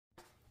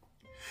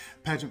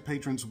Pageant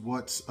patrons,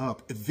 what's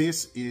up?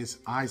 This is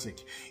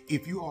Isaac.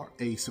 If you are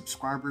a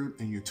subscriber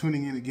and you're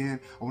tuning in again,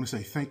 I want to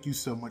say thank you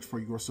so much for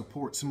your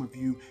support. Some of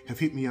you have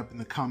hit me up in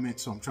the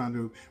comments, so I'm trying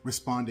to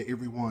respond to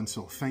everyone.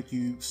 So thank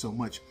you so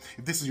much.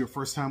 If this is your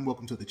first time,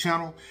 welcome to the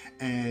channel.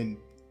 And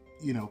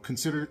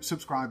consider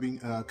subscribing,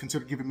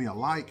 consider giving me a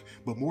like,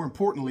 but more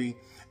importantly,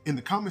 in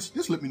the comments,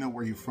 just let me know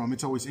where you're from.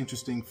 It's always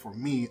interesting for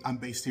me. I'm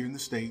based here in the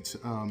States,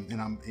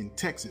 and I'm in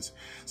Texas.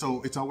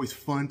 So it's always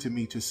fun to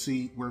me to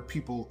see where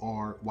people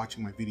are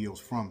watching my videos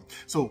from.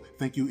 So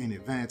thank you in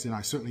advance, and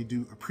I certainly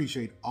do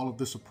appreciate all of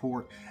the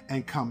support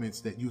and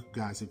comments that you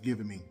guys have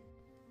given me.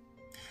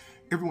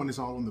 Everyone is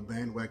all on the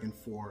bandwagon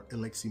for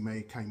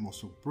Alexie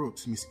Caimoso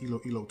Brooks, Miss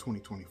Iloilo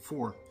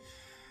 2024,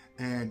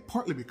 and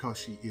partly because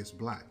she is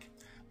Black.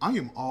 I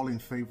am all in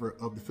favor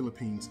of the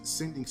Philippines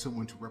sending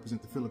someone to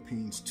represent the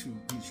Philippines to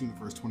Miss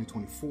Universe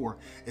 2024,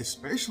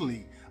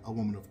 especially a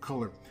woman of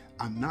color.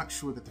 I'm not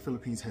sure that the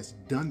Philippines has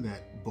done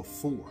that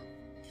before.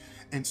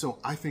 And so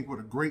I think what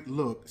a great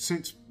look,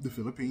 since the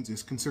Philippines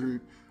is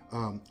considered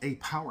a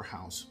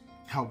powerhouse,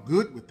 how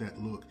good would that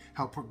look?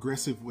 How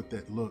progressive would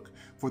that look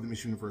for the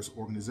Miss Universe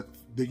organization,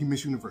 the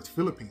Miss Universe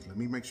Philippines? Let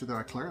me make sure that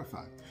I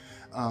clarify.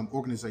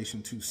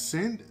 Organization to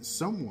send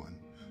someone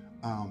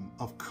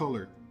of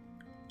color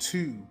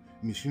to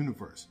Miss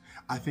Universe,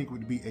 I think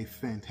would be a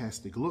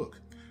fantastic look.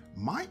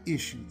 My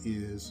issue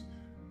is,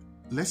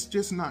 let's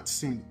just not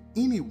send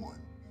anyone.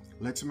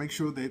 Let's make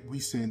sure that we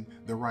send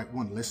the right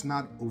one. Let's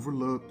not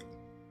overlook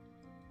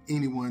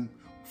anyone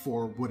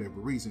for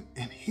whatever reason.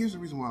 And here's the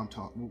reason why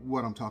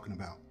what I'm talking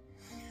about.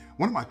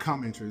 One of my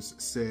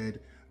commenters said,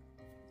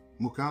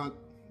 mukhang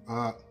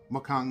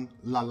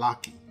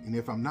lalaki. And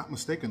if I'm not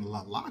mistaken,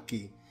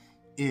 lalaki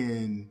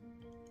in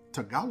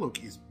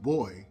Tagalog is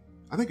boy.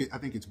 I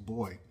think it's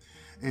boy.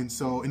 And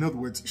so, in other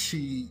words,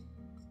 she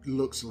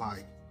looks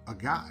like a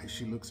guy.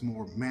 She looks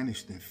more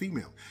mannish than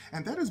female.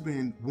 And that has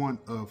been one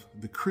of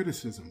the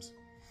criticisms.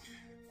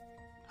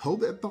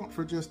 Hold that thought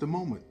for just a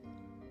moment.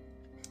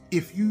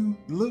 If you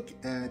look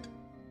at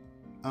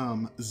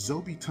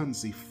Zoe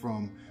Tunzi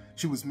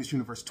she was Miss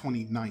Universe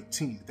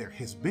 2019, there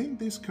has been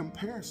this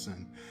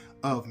comparison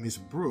of Miss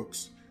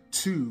Brooks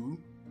to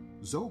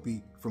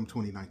Zoe from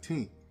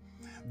 2019.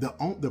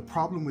 The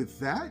problem with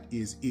that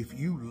is, if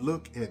you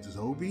look at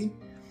Zoe,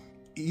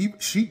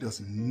 she does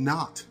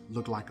not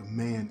look like a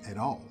man at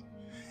all.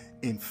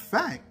 In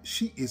fact,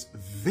 she is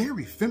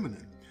very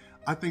feminine.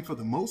 I think for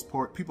the most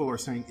part, people are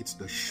saying it's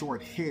the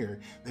short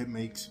hair that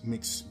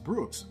makes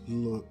Brooks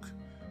look,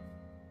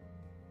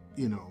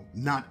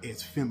 not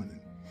as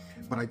feminine.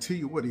 But I tell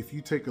you what, if you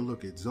take a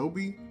look at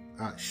Zoe,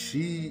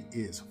 she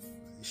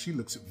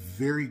looks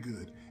very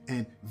good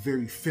and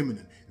very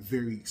feminine,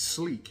 very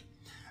sleek.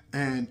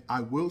 And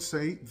I will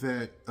say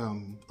that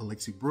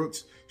Alexie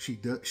Brooks, she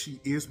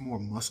is more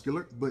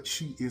muscular, but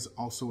she is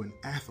also an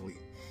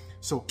athlete.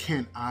 So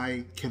can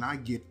I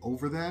get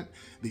over that?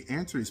 The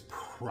answer is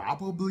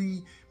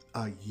probably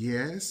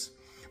yes.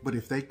 But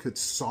if they could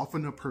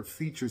soften up her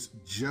features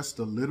just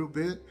a little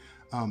bit,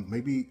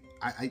 maybe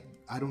I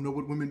don't know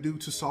what women do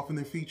to soften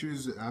their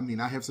features. I mean,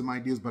 I have some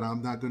ideas, but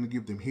I'm not going to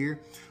give them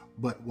here.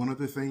 But one of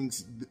the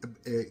things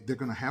they're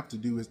going to have to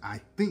do is,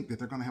 I think that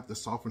they're going to have to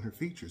soften her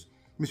features.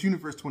 Miss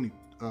Universe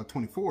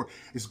 2024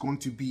 is going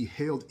to be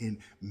held in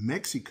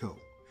Mexico.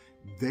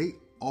 They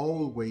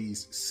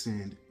always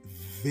send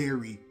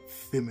very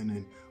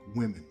feminine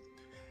women.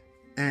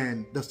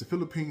 And does the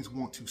Philippines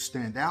want to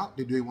stand out?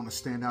 Do they want to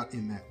stand out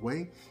in that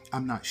way?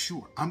 I'm not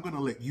sure. I'm going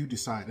to let you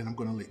decide, and I'm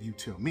going to let you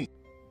tell me.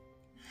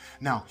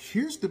 Now,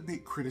 here's the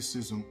big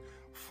criticism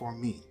for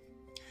me.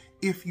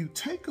 If you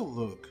take a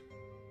look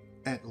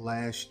at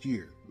last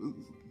year,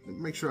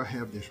 make sure I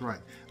have this right.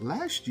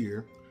 Last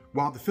year,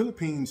 while the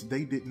Philippines,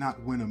 they did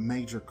not win a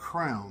major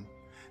crown,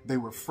 they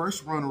were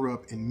first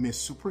runner-up in Miss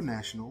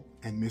Supranational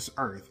and Miss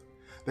Earth.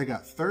 They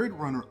got third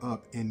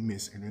runner-up in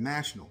Miss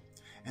International.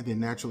 And then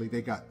naturally,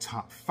 they got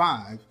top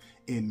 5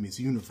 in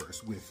Miss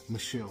Universe with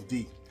Michelle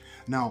D.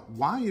 Now,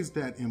 why is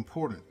that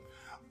important?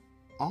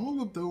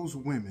 All of those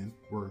women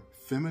were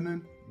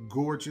feminine,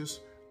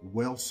 gorgeous,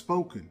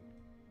 well-spoken.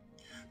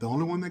 The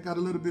only one that got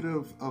a little bit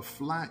of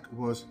flack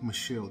was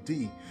Michelle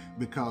D,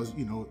 because,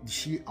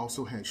 she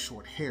also had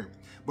short hair.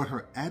 But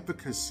her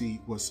advocacy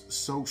was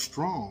so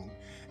strong,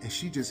 and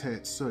she just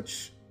had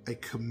such a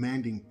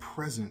commanding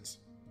presence,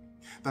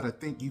 that I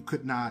think you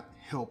could not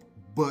help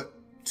but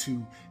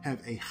to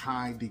have a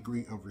high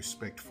degree of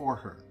respect for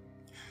her.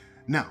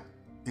 Now,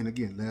 and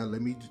again,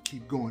 let me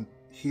keep going.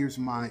 Here's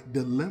my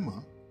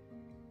dilemma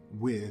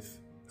with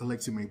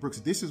Alexie Mae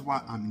Brooks. This is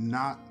why I'm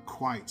not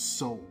quite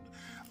sold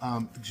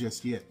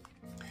just yet.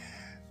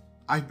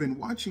 I've been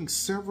watching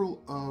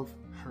several of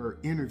her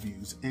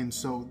interviews, and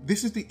so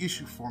this is the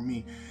issue for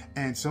me.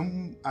 And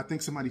I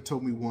think somebody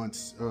told me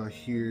once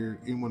here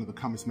in one of the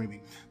comments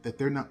maybe, that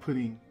they're not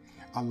putting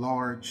a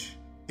large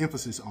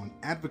emphasis on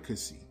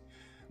advocacy.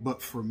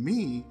 But for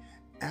me,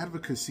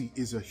 advocacy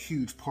is a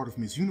huge part of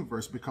Miss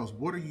Universe, because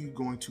what are you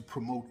going to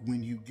promote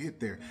when you get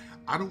there?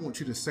 I don't want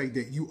you to say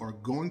that you are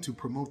going to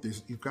promote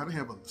this. You've got to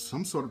have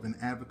some sort of an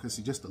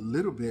advocacy, just a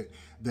little bit,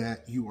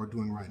 that you are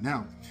doing right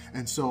now.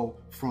 And so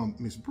from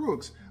Miss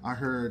Brooks, I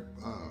heard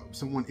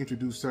someone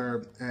introduce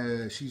her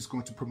as she's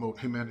going to promote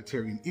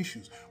humanitarian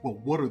issues. Well,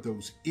 what are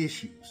those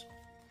issues?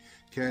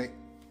 Okay.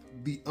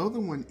 The other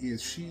one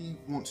is she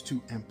wants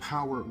to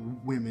empower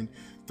women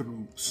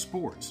through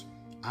sports.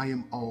 I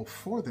am all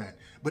for that.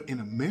 But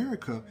in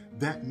America,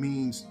 that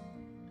means,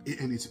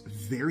 and it's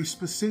very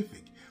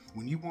specific,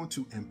 when you want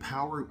to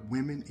empower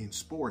women in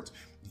sports,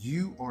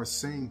 you are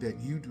saying that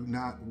you do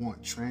not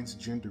want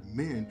transgender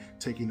men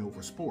taking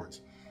over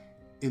sports.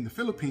 In the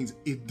Philippines,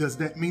 does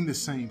that mean the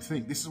same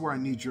thing? This is where I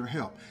need your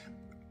help.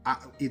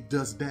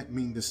 Does that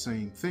mean the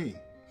same thing?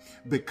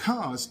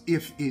 Because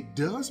if it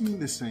does mean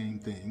the same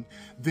thing,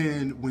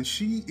 then when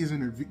she is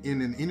in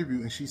an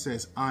interview and she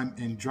says, I'm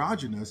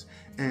androgynous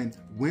and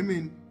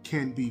women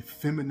can be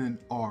feminine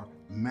or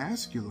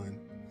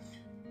masculine,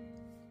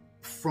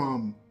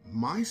 from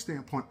my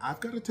standpoint, I've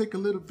got to take a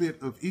little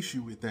bit of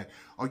issue with that.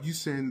 Are you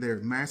saying they're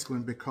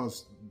masculine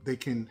because they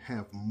can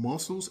have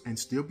muscles and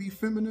still be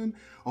feminine?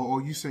 Or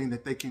are you saying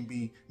that they can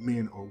be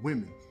men or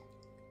women?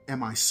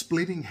 Am I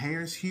splitting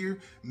hairs here?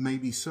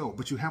 Maybe so.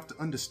 But you have to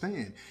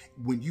understand,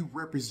 when you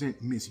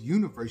represent Miss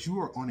Universe, you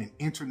are on an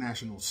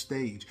international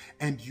stage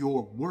and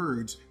your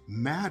words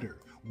matter.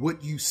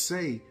 What you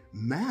say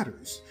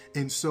matters.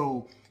 And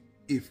so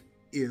if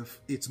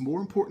it's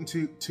more important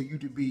to you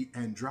to be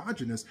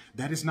androgynous,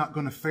 that is not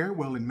going to fare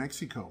well in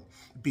Mexico,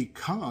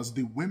 because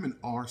the women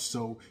are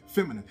so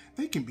feminine.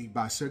 They can be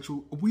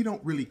bisexual. We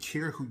don't really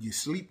care who you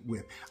sleep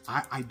with.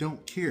 I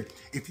don't care.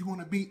 If you want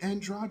to be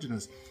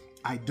androgynous,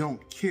 I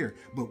don't care.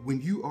 But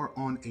when you are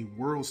on a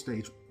world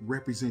stage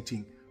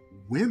representing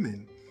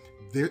women,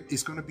 there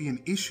is going to be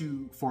an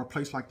issue for a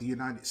place like the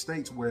United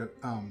States, where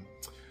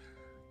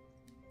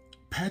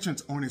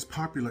pageants aren't as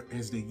popular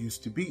as they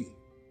used to be.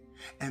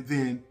 And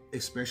then,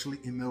 especially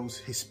in those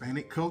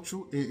Hispanic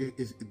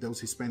those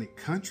Hispanic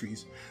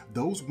countries,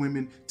 those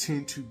women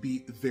tend to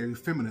be very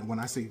feminine. When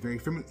I say very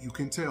feminine, you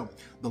can tell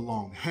the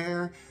long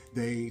hair.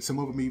 Some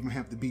of them even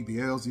have the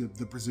BBLs,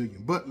 the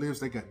Brazilian butt lifts.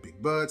 They got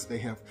big butts. They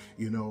have,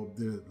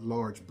 the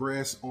large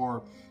breasts,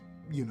 or,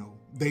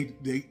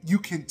 you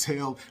can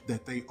tell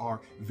that they are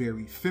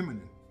very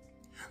feminine.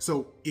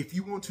 So if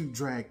you want to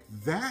drag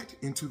that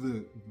into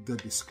the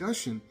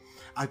discussion,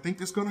 I think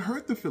that's going to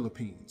hurt the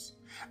Philippines.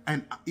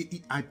 And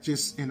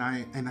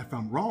if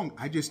I'm wrong,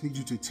 I just need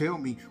you to tell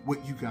me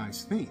what you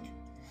guys think.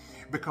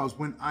 Because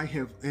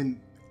and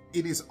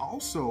it is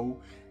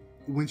also,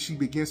 when she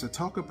begins to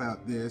talk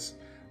about this,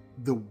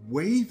 the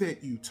way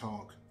that you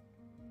talk,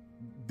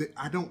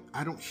 I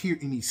don't hear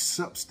any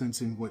substance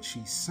in what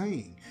she's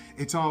saying.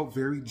 It's all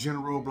very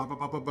general, blah, blah,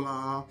 blah, blah,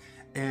 blah.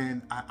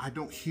 And I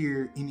don't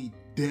hear any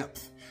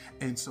depth.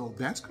 And so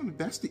that's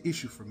the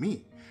issue for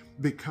me.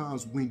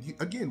 Because when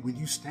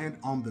you stand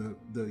on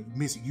the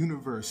Miss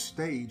Universe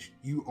stage,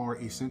 you are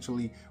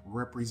essentially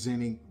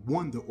representing,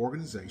 one, the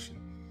organization,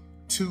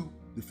 two,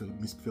 the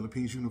Miss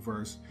Philippines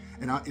Universe,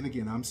 and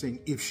again, I'm saying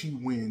if she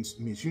wins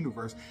Miss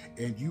Universe,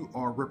 and you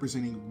are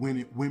representing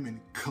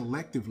women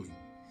collectively.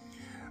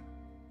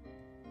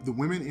 The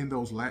women in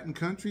those Latin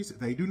countries,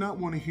 they do not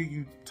want to hear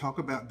you talk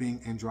about being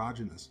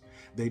androgynous.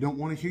 They don't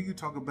want to hear you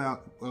talk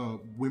about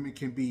women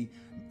can be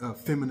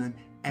feminine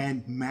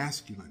and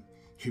masculine.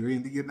 Here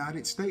in the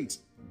United States,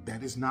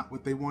 that is not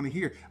what they want to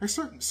hear. A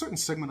certain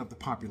segment of the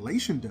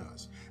population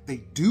does.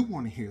 They do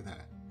want to hear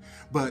that.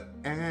 But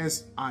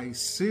as I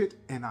sit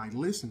and I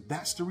listen,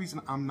 that's the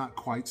reason I'm not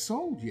quite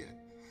sold yet.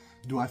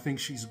 Do I think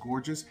she's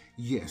gorgeous?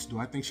 Yes. Do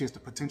I think she has the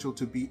potential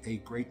to be a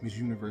great Miss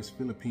Universe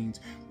Philippines?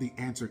 The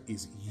answer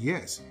is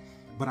yes.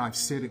 But I've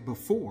said it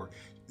before.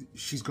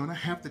 She's going to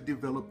have to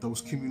develop those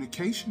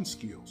communication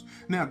skills.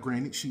 Now,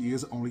 granted, she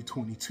is only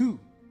 22.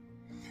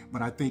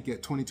 But I think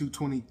at 22,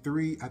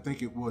 23, I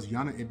think it was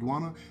Yana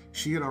Edwana,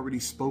 she had already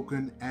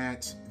spoken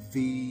at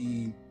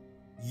the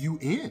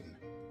UN.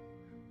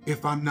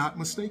 If I'm not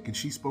mistaken,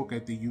 she spoke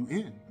at the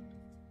UN.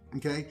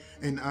 Okay,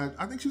 and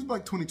I think she was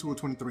like 22 or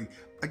 23.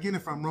 Again,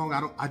 if I'm wrong,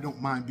 I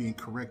don't mind being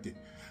corrected.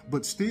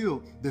 But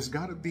still, there's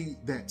got to be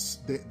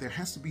there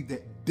has to be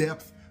that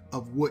depth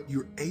of what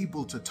you're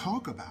able to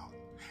talk about.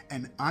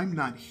 And I'm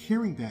not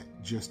hearing that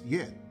just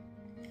yet.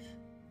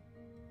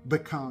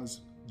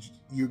 Because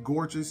you're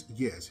gorgeous,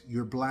 yes.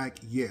 You're black,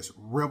 yes.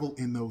 Revel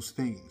in those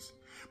things.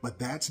 But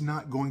that's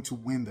not going to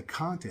win the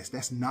contest.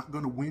 That's not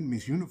going to win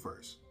Miss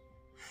Universe.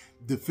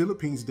 The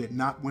Philippines did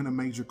not win a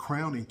major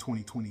crown in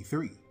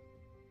 2023.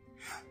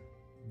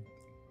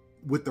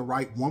 With the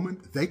right woman,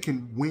 they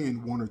can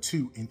win one or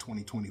two in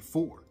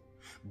 2024.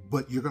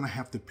 But you're going to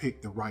have to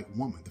pick the right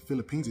woman. The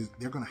Philippines,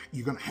 you're going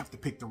to have to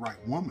pick the right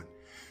woman.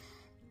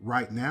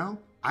 Right now,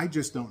 I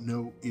just don't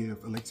know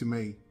if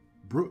Alexie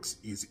Brooks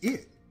is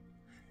it.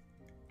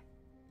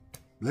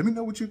 Let me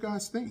know what you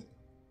guys think.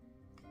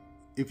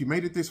 If you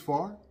made it this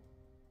far,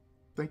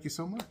 thank you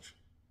so much.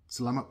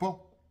 Salamat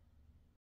po.